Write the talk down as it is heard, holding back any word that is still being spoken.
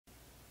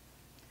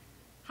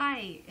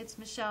Hi, it's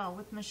Michelle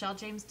with Michelle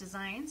James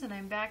Designs, and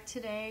I'm back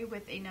today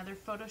with another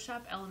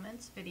Photoshop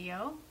Elements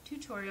video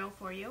tutorial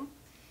for you.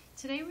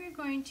 Today we're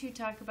going to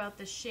talk about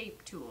the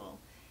Shape tool.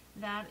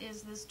 That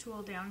is this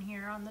tool down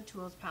here on the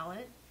Tools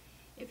palette.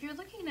 If you're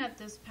looking at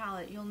this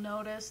palette, you'll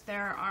notice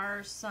there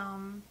are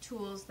some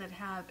tools that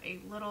have a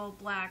little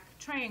black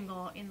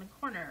triangle in the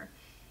corner.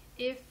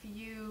 If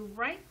you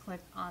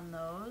right-click on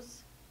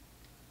those,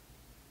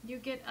 you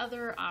get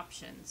other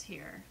options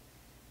here.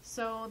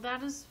 So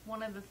that is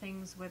one of the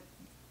things with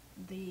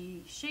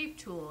the Shape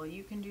tool.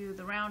 You can do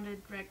the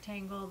rounded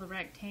rectangle, the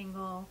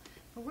rectangle,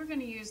 but we're going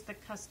to use the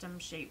custom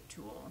Shape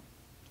tool.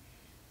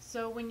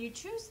 So when you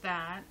choose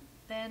that,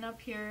 then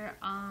up here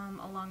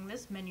along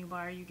this menu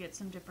bar you get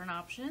some different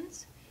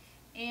options,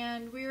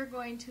 and we are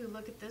going to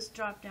look at this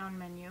drop down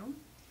menu.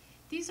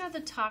 These are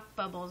the talk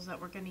bubbles that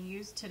we're going to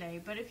use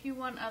today, but if you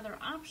want other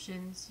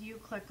options, you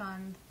click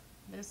on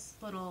this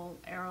little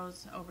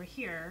arrows over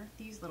here,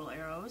 these little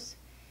arrows,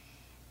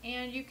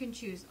 and you can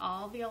choose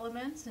all the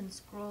elements and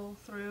scroll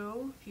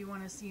through if you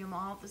want to see them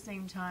all at the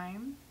same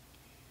time.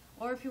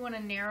 Or if you want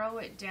to narrow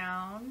it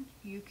down,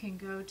 you can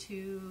go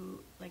to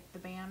like the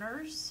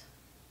banners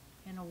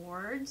and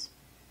awards.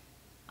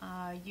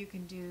 You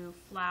can do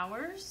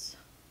flowers,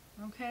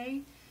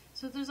 okay?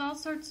 So there's all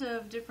sorts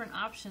of different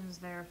options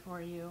there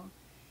for you.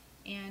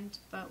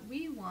 But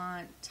we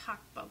want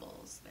talk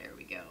bubbles. There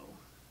we go.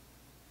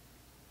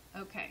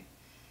 Okay.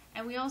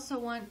 And we also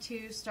want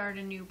to start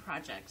a new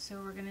project. So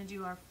we're going to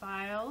do our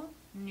file,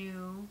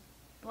 new,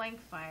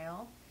 blank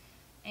file,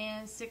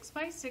 and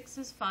 6x6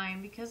 is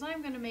fine because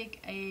I'm going to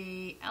make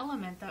a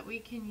element that we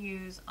can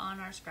use on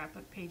our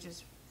scrapbook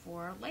pages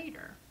for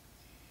later.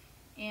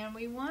 And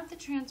we want the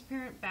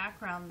transparent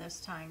background this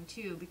time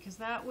too, because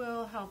that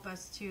will help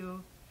us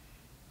to,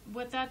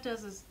 what that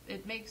does is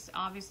it makes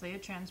obviously a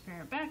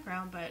transparent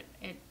background, but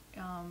it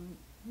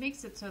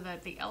makes it so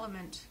that the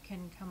element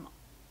can come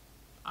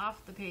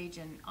off the page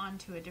and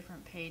onto a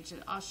different page.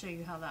 I'll show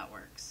you how that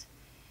works.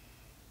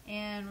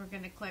 And we're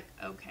going to click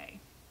OK.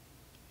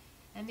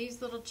 And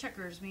these little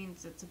checkers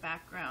means it's a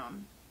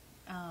background,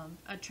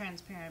 a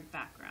transparent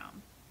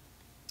background.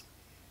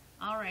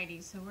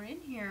 Alrighty, so we're in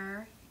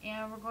here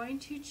and we're going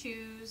to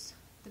choose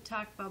the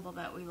talk bubble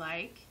that we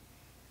like.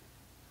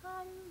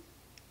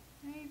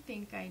 I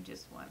think I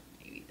just want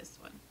maybe this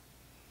one.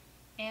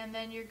 And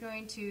then you're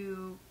going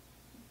to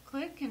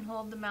click and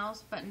hold the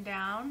mouse button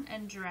down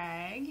and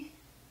drag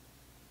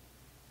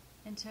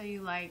until you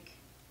like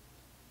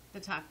the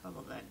talk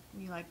bubble, that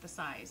you like the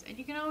size. And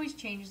you can always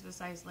change the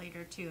size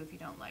later too if you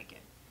don't like it.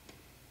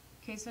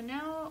 Okay, so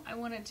now I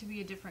want it to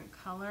be a different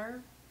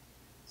color.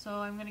 So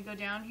I'm going to go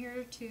down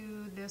here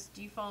to this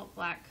default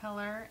black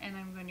color and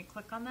I'm going to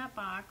click on that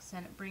box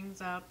and it brings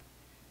up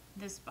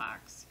this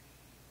box.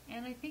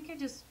 And I think I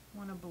just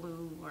want a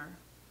blue or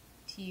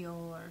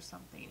teal or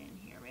something in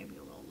here, maybe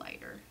a little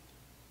lighter.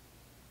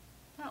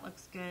 That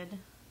looks good.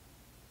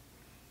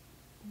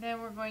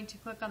 Then we're going to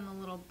click on the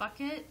little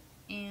bucket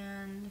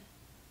and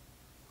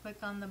click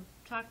on the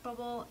talk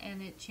bubble and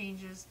it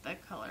changes the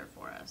color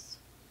for us.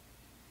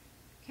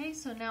 Okay,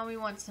 so now we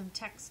want some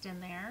text in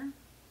there.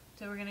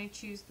 So we're going to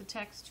choose the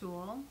text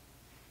tool.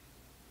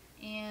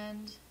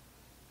 And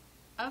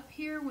up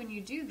here when you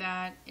do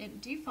that,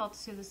 it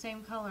defaults to the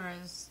same color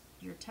as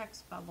your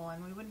text bubble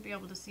and we wouldn't be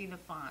able to see the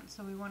font.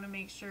 So we want to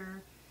make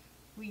sure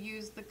we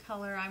use the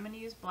color. I'm going to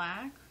use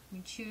black.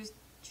 We choose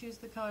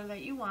the color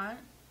that you want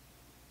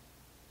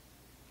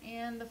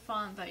and the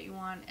font that you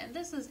want, and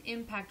this is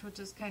Impact, which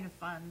is kind of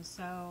fun.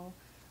 So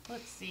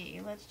let's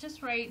see, let's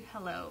just write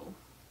hello.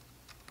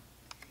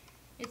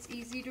 It's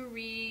easy to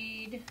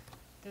read,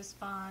 this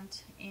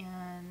font,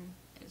 and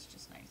it's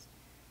just nice.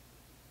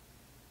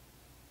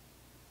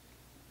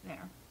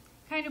 There.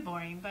 Kind of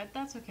boring, but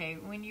that's okay.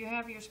 When you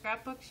have your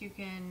scrapbooks, you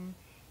can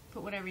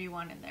put whatever you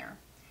want in there.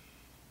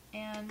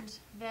 And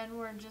then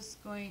we're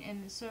just going,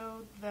 and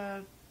so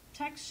the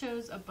text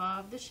shows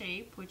above the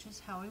shape, which is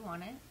how we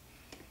want it.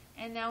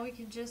 And now we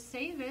can just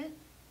save it.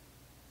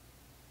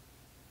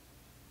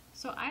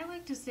 So I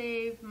like to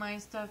save my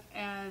stuff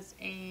as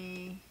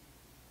a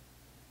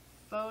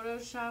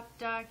Photoshop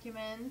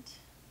document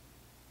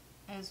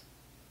as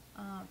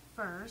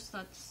first.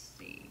 Let's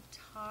see,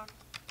 talk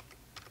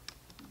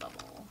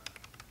bubble.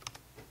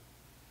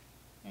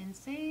 And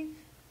save.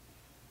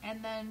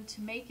 And then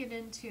to make it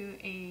into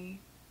a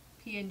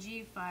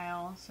PNG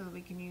file so that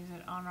we can use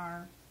it on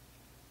our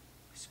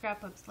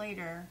scrapbooks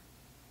later,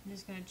 I'm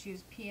just going to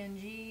choose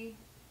PNG,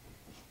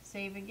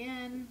 save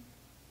again,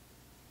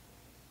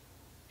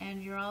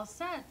 and you're all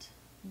set.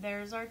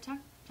 There's our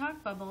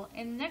talk bubble,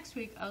 and next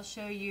week I'll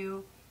show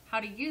you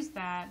how to use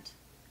that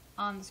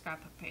on the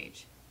scrapbook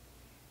page.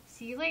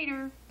 See you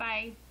later.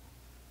 Bye.